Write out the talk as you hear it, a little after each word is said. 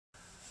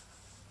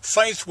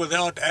Faith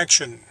without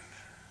action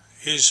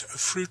is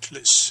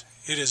fruitless.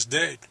 It is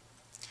dead.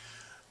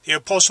 The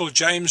Apostle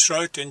James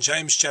wrote in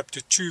James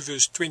chapter 2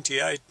 verse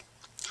 28,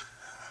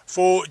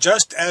 "For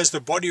just as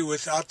the body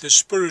without the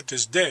spirit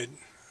is dead,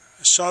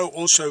 so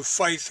also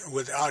faith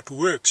without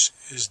works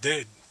is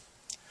dead."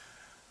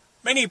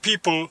 Many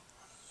people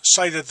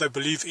say that they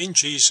believe in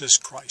Jesus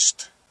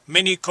Christ.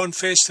 Many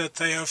confess that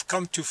they have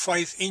come to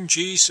faith in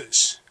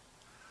Jesus,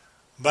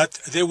 but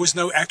there was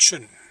no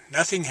action.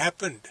 Nothing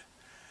happened.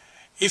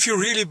 If you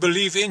really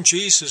believe in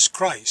Jesus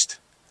Christ,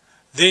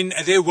 then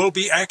there will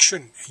be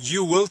action.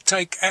 You will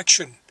take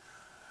action.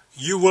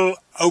 You will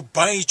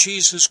obey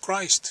Jesus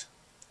Christ.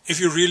 If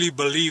you really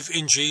believe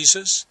in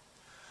Jesus,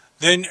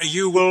 then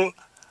you will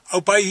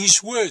obey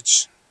His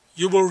words.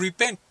 You will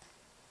repent.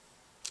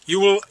 You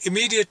will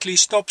immediately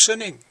stop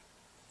sinning.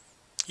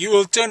 You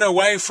will turn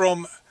away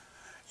from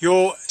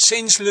your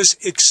senseless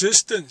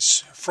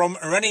existence, from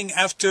running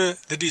after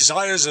the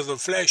desires of the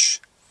flesh.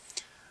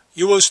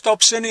 You will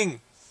stop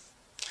sinning,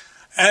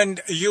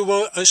 and you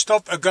will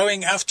stop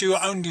going after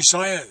your own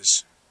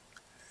desires.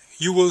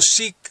 You will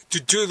seek to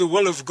do the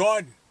will of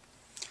God.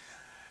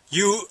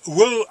 You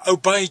will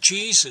obey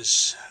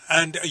Jesus,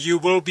 and you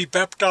will be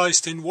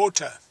baptized in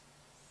water.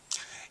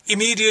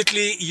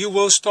 Immediately you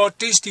will start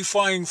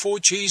testifying for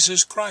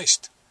Jesus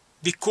Christ,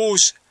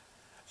 because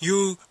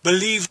you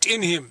believed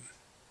in Him,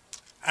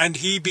 and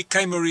He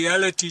became a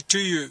reality to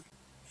you.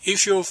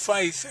 If your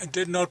faith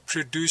did not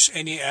produce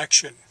any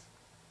action,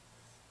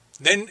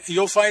 then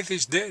your faith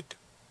is dead.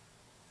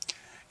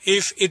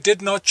 If it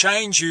did not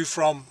change you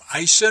from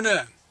a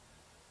sinner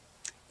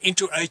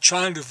into a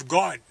child of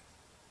God,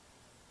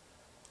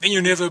 then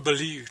you never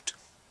believed.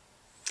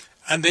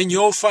 And then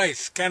your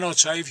faith cannot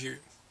save you.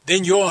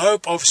 Then your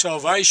hope of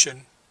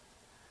salvation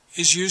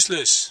is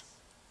useless.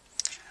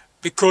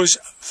 Because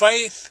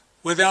faith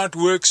without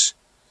works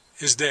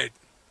is dead.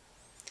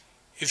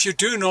 If you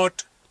do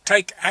not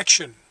take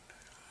action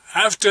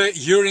after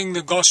hearing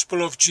the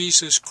gospel of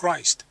Jesus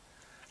Christ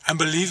and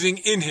believing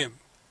in Him,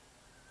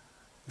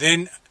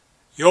 then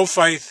your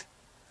faith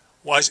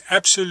was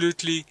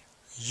absolutely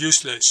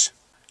useless.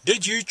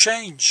 Did you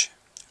change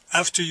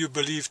after you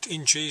believed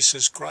in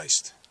Jesus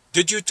Christ?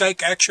 Did you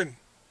take action?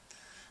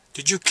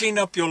 Did you clean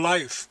up your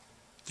life?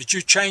 Did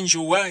you change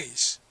your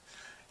ways?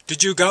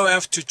 Did you go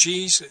after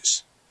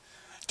Jesus?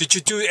 Did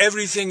you do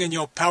everything in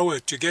your power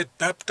to get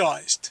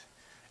baptized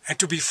and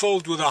to be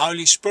filled with the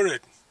Holy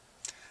Spirit?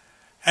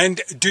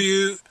 And do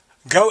you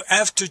go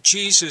after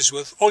Jesus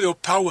with all your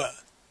power?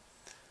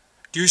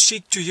 Do you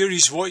seek to hear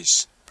His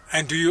voice?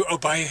 And do you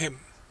obey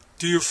Him?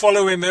 Do you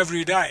follow Him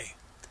every day?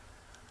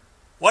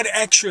 What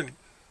action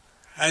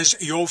has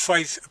your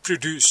faith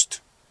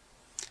produced?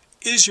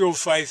 Is your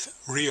faith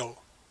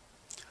real?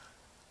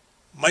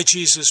 May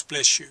Jesus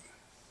bless you.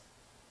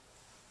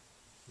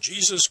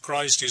 Jesus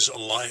Christ is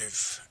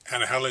alive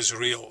and hell is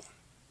real.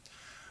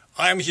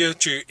 I am here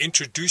to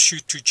introduce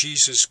you to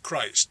Jesus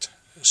Christ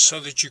so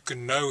that you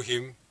can know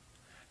Him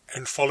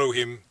and follow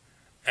Him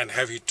and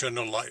have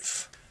eternal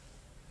life.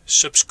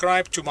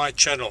 Subscribe to my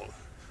channel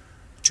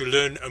to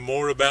learn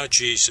more about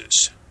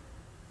Jesus.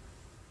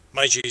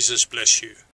 May Jesus bless you.